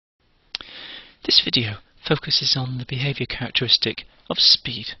This video focuses on the behaviour characteristic of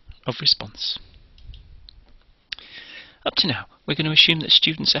speed of response. Up to now, we're going to assume that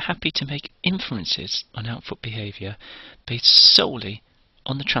students are happy to make inferences on output behaviour based solely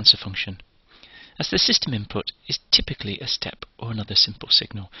on the transfer function, as the system input is typically a step or another simple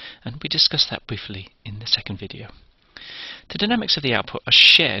signal, and we discussed that briefly in the second video. The dynamics of the output are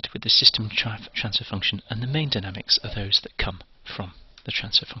shared with the system transfer function, and the main dynamics are those that come from the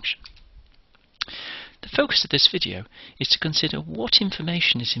transfer function. The focus of this video is to consider what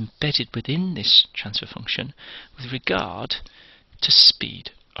information is embedded within this transfer function with regard to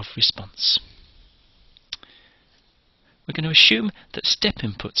speed of response. We're going to assume that step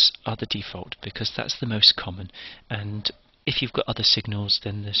inputs are the default because that's the most common, and if you've got other signals,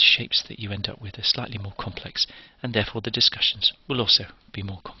 then the shapes that you end up with are slightly more complex, and therefore the discussions will also be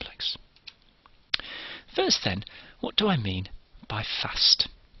more complex. First then, what do I mean by fast?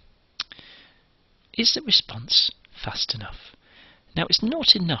 Is the response fast enough? Now, it's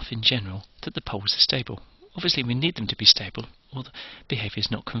not enough in general that the poles are stable. Obviously we need them to be stable or the behaviour is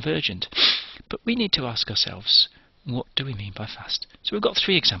not convergent. But we need to ask ourselves, what do we mean by fast? So we've got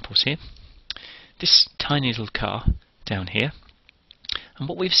three examples here. This tiny little car down here, and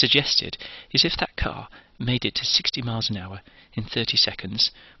what we've suggested is if that car made it to 60 miles an hour in 30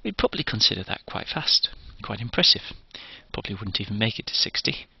 seconds, we'd probably consider that quite fast, quite impressive. Probably wouldn't even make it to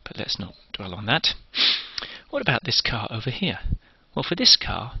 60, but let's not dwell on that. What about this car over here? Well, for this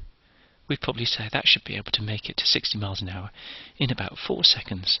car, we'd probably say that should be able to make it to 60 miles an hour in about 4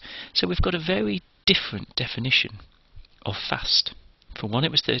 seconds. So we've got a very different definition of fast. For one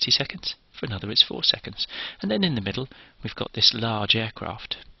it was 30 seconds, for another it's 4 seconds. And then in the middle we've got this large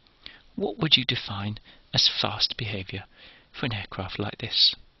aircraft. What would you define as fast behaviour for an aircraft like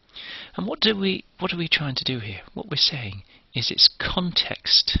this? And what are we trying to do here? What we're saying is it's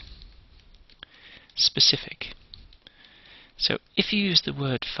context specific. So if you use the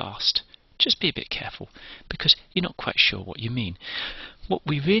word fast, just be a bit careful because you're not quite sure what you mean. What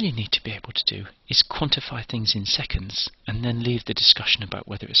we really need to be able to do is quantify things in seconds and then leave the discussion about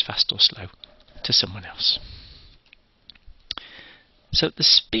whether it's fast or slow to someone else. So the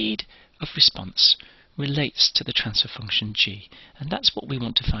speed of response relates to the transfer function g, and that's what we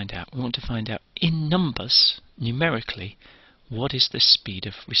want to find out. We want to find out in numbers, numerically, what is the speed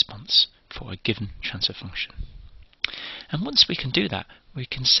of response for a given transfer function. And once we can do that, we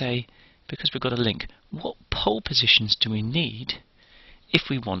can say, because we've got a link, what pole positions do we need if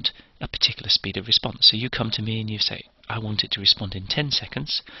we want a particular speed of response? So you come to me and you say, I want it to respond in 10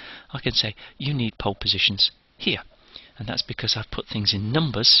 seconds. I can say, you need pole positions here. And that's because I've put things in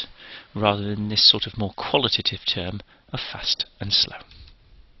numbers rather than this sort of more qualitative term of fast and slow.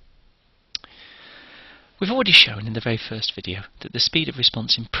 We've already shown in the very first video that the speed of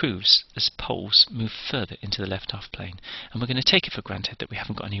response improves as poles move further into the left half plane, and we're going to take it for granted that we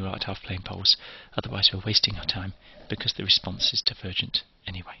haven't got any right half plane poles, otherwise we're wasting our time because the response is divergent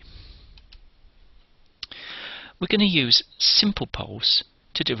anyway. We're going to use simple poles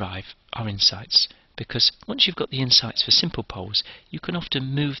to derive our insights, because once you've got the insights for simple poles, you can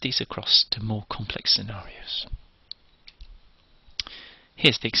often move these across to more complex scenarios.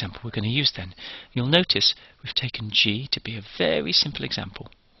 Here's the example we're going to use then. You'll notice we've taken g to be a very simple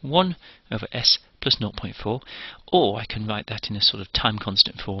example, 1 over s plus 0.4, or I can write that in a sort of time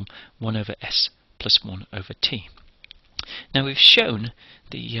constant form, 1 over s plus 1 over t. Now we've shown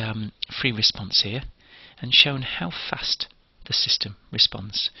the free response here and shown how fast the system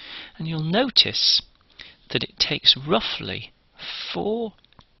responds, and you'll notice that it takes roughly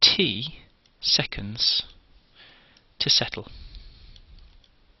 4t seconds to settle.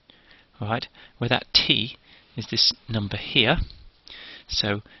 Right, where that t is this number here,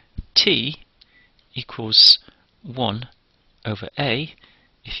 so t equals 1 over a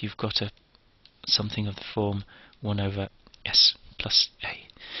if you've got something of the form 1 over s plus a.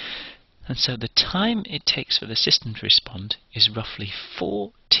 And so the time it takes for the system to respond is roughly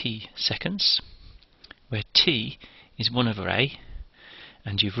 4t seconds, where t is 1 over a,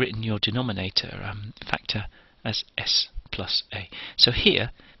 and you've written your denominator factor as s plus a. So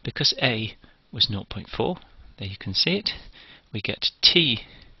here, because a was 0.4, there you can see it, we get t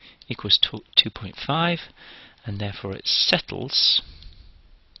equals 2.5, and therefore it settles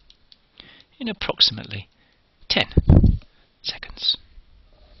in approximately 10 seconds.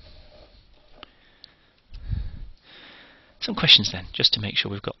 Some questions then, just to make sure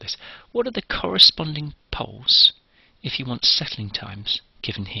we've got this. What are the corresponding poles if you want settling times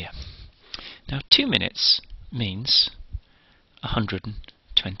given here? Now 2 minutes means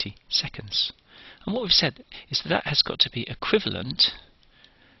 120 seconds. And what we've said is that has got to be equivalent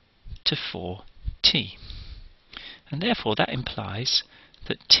to 4 t. And therefore that implies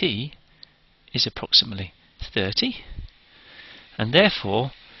that t is approximately 30, and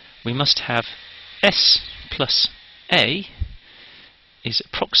therefore we must have s plus a is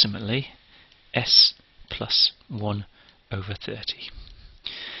approximately s plus 1 over 30.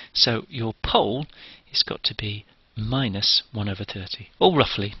 So your pole has got to be minus 1 over 30, or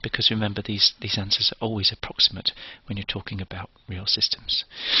roughly, because remember these answers are always approximate when you're talking about real systems.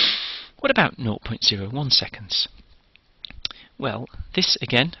 What about 0.01 seconds? Well, this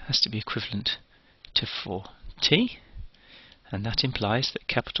again has to be equivalent to 4t, and that implies that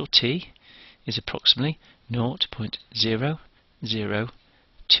capital T is approximately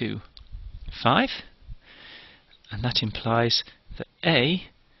 0.0025, and that implies that A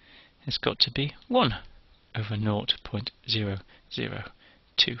has got to be 1 over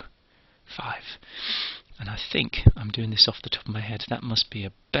 0.0025. And I think I'm doing this off the top of my head, that must be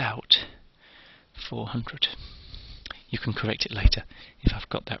about 400. You can correct it later if I've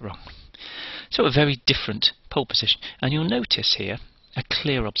got that wrong. So a very different pole position, and you'll notice here a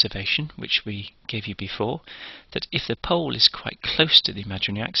clear observation which we gave you before, that if the pole is quite close to the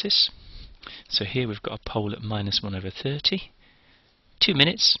imaginary axis, so here we've got a pole at minus 1 over 30, 2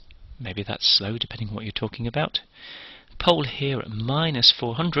 minutes, maybe that's slow depending on what you're talking about, pole here at minus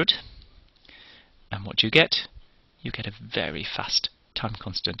 400, and what do you get? You get a very fast time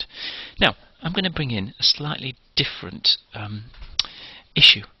constant. Now I'm going to bring in a slightly different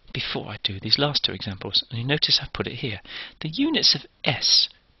issue before I do these last two examples, and you notice I've put it here. The units of s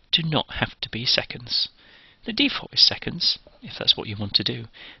do not have to be seconds. The default is seconds, if that's what you want to do,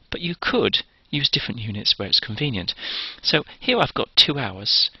 but you could use different units where it's convenient. So here I've got 2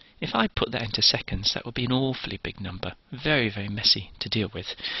 hours. If I put that into seconds, that would be an awfully big number, very, very messy to deal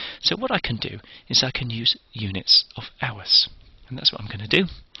with. So what I can do is I can use units of hours, and that's what I'm going to do.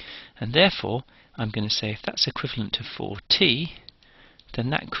 And therefore, I'm going to say if that's equivalent to 4t, then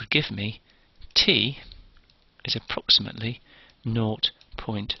that could give me t is approximately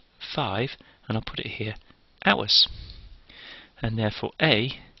 0.5, and I'll put it here, hours. And therefore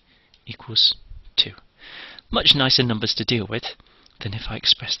A equals 2. Much nicer numbers to deal with than if I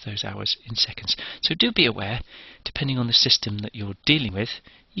express those hours in seconds. So do be aware, depending on the system that you're dealing with,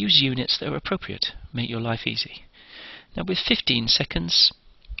 use units that are appropriate. Make your life easy. Now with 15 seconds,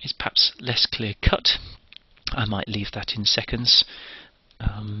 it's perhaps less clear cut. I might leave that in seconds.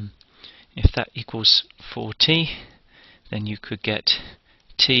 If that equals 4t, then you could get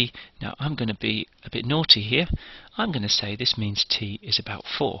t. Now I'm going to be a bit naughty here. I'm going to say this means t is about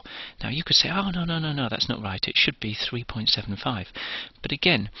 4. Now you could say, oh no, that's not right, it should be 3.75. But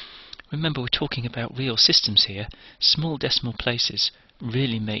again, remember we're talking about real systems here. Small decimal places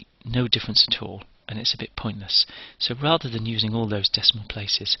really make no difference at all, and it's a bit pointless. So rather than using all those decimal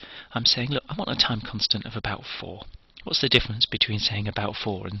places, I'm saying, look, I want a time constant of about 4. What's the difference between saying about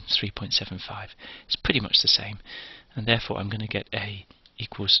 4 and 3.75? It's pretty much the same, and therefore I'm going to get A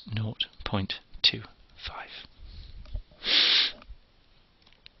equals 0.25.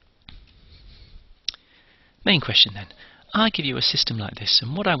 Main question then. I give you a system like this,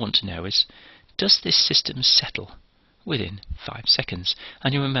 and what I want to know is, does this system settle within 5 seconds?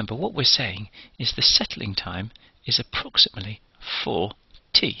 And you remember what we're saying is the settling time is approximately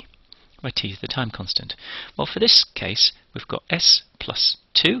 4t, where t is the time constant. Well, for this case, we've got s plus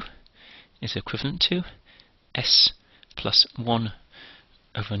 2 is equivalent to s plus 1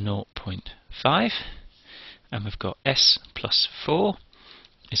 over 0.5, and we've got s plus 4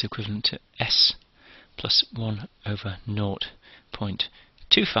 is equivalent to s plus 1 over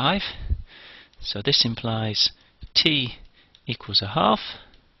 0.25. So this implies t equals a half,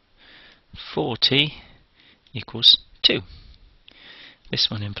 4t equals 2. This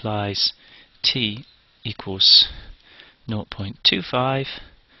one implies t equals 0.25,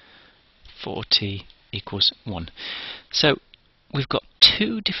 4t equals 1. So we've got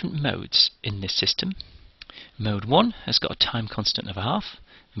 2 different modes in this system. Mode 1 has got a time constant of a half,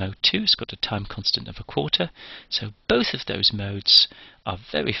 mode 2 has got a time constant of a quarter, so both of those modes are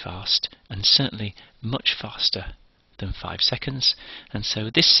very fast, and certainly much faster than 5 seconds, and so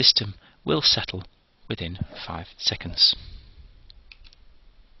this system will settle within 5 seconds.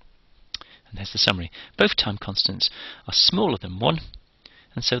 And there's the summary. Both time constants are smaller than 1,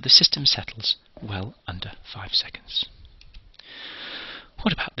 and so the system settles well under 5 seconds.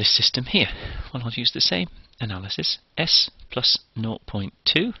 What about this system here? Well, I'll use the same analysis. S plus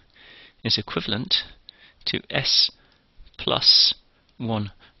 0.2 is equivalent to S plus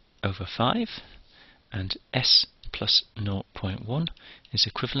 1 over 5, and S plus 0.1 is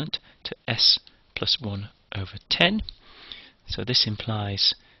equivalent to S plus 1 over 10. So this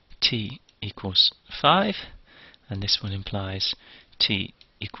implies t equals 5, and this one implies t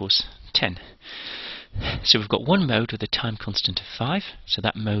equals 10. So we've got one mode with a time constant of 5, so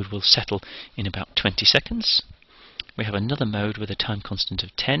that mode will settle in about 20 seconds. We have another mode with a time constant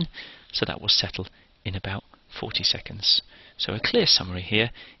of 10, so that will settle in about 40 seconds. So a clear summary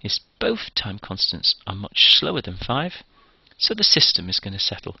here is both time constants are much slower than 5, so the system is going to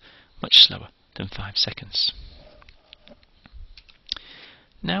settle much slower than 5 seconds.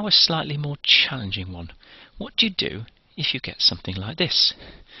 Now a slightly more challenging one. What do you do if you get something like this?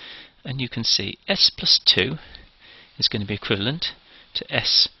 And you can see s plus 2 is going to be equivalent to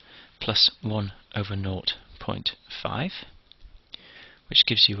s plus 1 over 0.5, which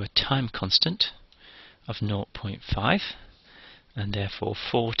gives you a time constant of 0.5, and therefore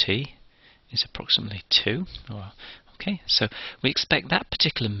 4t is approximately 2. Okay, so we expect that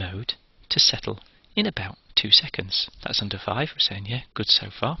particular mode to settle in about 2 seconds. That's under 5, we're saying, yeah, good so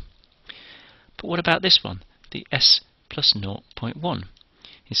far. But what about this one? The s plus 0.1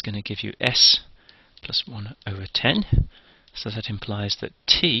 is going to give you s plus 1 over 10, so that implies that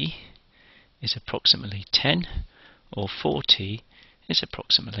t is approximately 10, or 4t is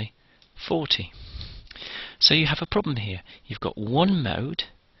approximately 40. So you have a problem here. You've got one mode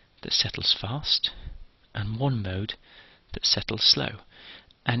that settles fast, and one mode that settles slow.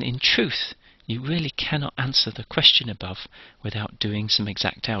 And in truth, you really cannot answer the question above without doing some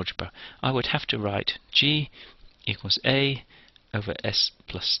exact algebra. I would have to write g equals a over s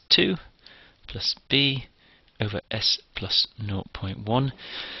plus 2 plus b over s plus 0.1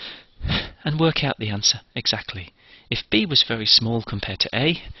 and work out the answer exactly. If b was very small compared to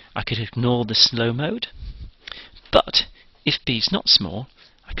a, I could ignore the slow mode. But if b is not small,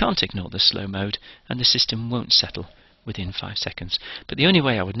 I can't ignore the slow mode, and the system won't settle within 5 seconds. But the only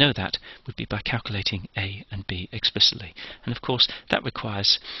way I would know that would be by calculating a and b explicitly. And of course that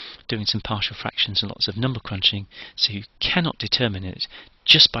requires doing some partial fractions and lots of number crunching, so you cannot determine it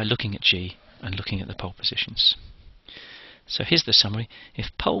just by looking at g and looking at the pole positions. So here's the summary.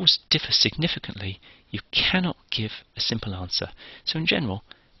 If poles differ significantly, you cannot give a simple answer. So in general,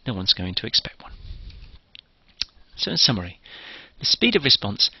 no one's going to expect one. So in summary, the speed of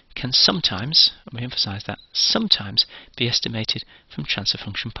response can sometimes, and we emphasize that, sometimes be estimated from transfer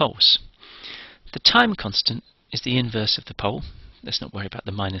function poles. The time constant is the inverse of the pole. Let's not worry about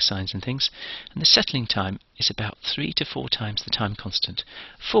the minus signs and things. And the settling time is about 3 to 4 times the time constant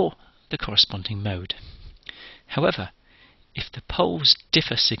for the corresponding mode. However, if the poles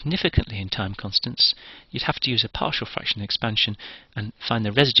differ significantly in time constants, you'd have to use a partial fraction expansion and find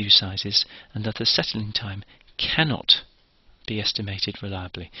the residue sizes, and that the settling time cannot be estimated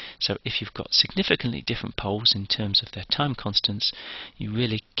reliably. So if you've got significantly different poles in terms of their time constants, you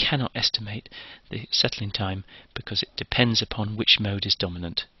really cannot estimate the settling time because it depends upon which mode is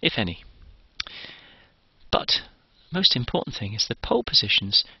dominant, if any. But most important thing is the pole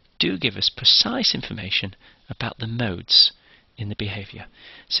positions do give us precise information about the modes in the behaviour.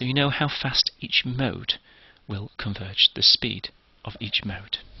 So you know how fast each mode will converge, the speed of each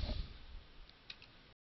mode.